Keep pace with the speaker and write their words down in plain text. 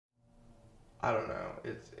I don't know.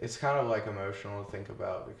 It's kind of like emotional to think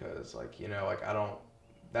about because like like I don't.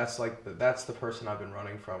 That's like that's the person I've been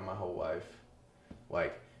running from my whole life.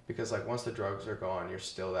 Like because like once the drugs are gone, you're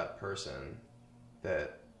still that person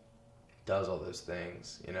that does all those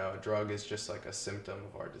things. A drug is just like a symptom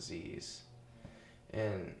of our disease.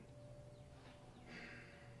 And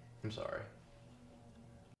I'm sorry.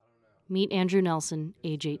 Meet Andrew Nelson,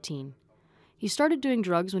 age 18. He started doing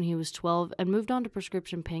drugs when he was 12 and moved on to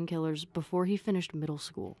prescription painkillers before he finished middle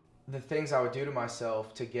school. The things I would do to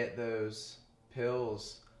myself to get those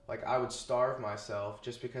pills, like I would starve myself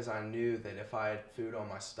just because I knew that if I had food on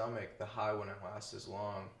my stomach, the high wouldn't last as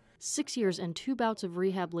long. 6 years and 2 bouts of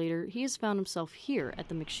rehab later, he has found himself here at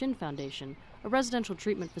the McShin Foundation, a residential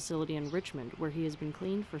treatment facility in Richmond where he has been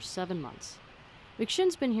clean for 7 months.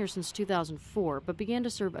 McShin's been here since 2004, but began to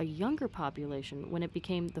serve a younger population when it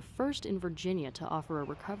became the first in Virginia to offer a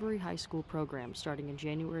recovery high school program starting in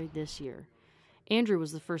January this year. Andrew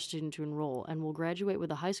was the first student to enroll and will graduate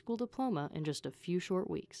with a high school diploma in just a few short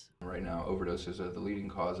weeks. Right now, overdoses are the leading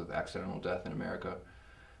cause of accidental death in America,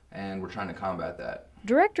 and we're trying to combat that.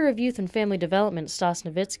 Director of Youth and Family Development Stas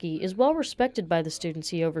Nowitzki is well respected by the students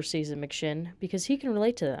he oversees at McShin because he can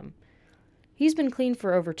relate to them. He's been clean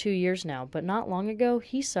for over 2 years now, but not long ago,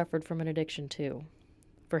 he suffered from an addiction too.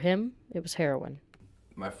 For him, it was heroin.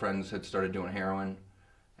 My friends had started doing heroin,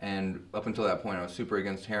 and up until that point, I was super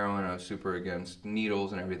against heroin, I was super against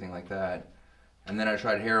needles and everything like that. And then I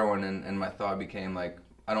tried heroin, and my thought became like,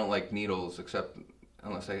 I don't like needles except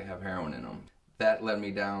unless they have heroin in them. That led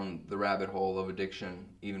me down the rabbit hole of addiction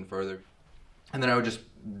even further. And then I would just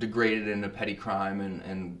degrade it into petty crime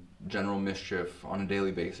and general mischief on a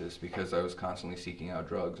daily basis because I was constantly seeking out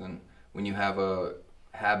drugs. And when you have a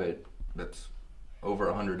habit that's over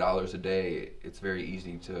 $100 a day, it's very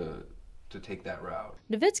easy to take that route.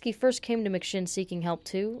 Nowitzki first came to McShin seeking help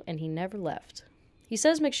too, and he never left. He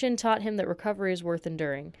says McShin taught him that recovery is worth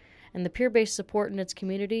enduring, and the peer-based support in its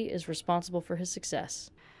community is responsible for his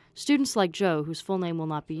success. Students like Joe, whose full name will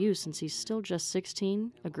not be used since he's still just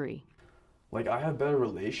 16, agree. Like, I have better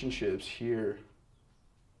relationships here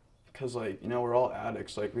because, like, we're all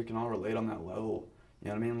addicts. Like, we can all relate on that level. You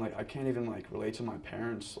know what I mean? Like, I can't even, like, relate to my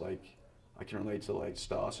parents. Like, I can relate to, like,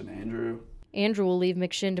 Stas and Andrew. Andrew will leave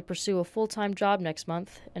McShin to pursue a full-time job next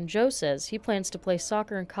month, and Joe says he plans to play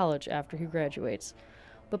soccer in college after he graduates.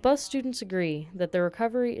 But both students agree that their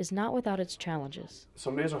recovery is not without its challenges.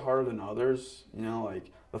 Some days are harder than others.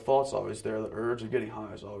 Like, the thought's always there. The urge of getting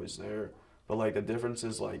high is always there. But, like, the difference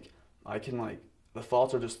is, like, the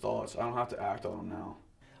thoughts are just thoughts. I don't have to act on them now.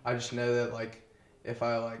 I just know that like if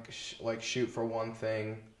I shoot for one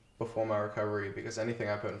thing before my recovery, because anything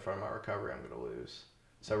I put in front of my recovery, I'm gonna lose.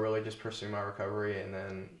 So really just pursue my recovery and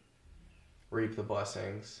then reap the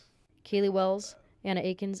blessings. Kaylee Wells, Anna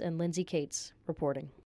Akins, and Lindsay Cates reporting.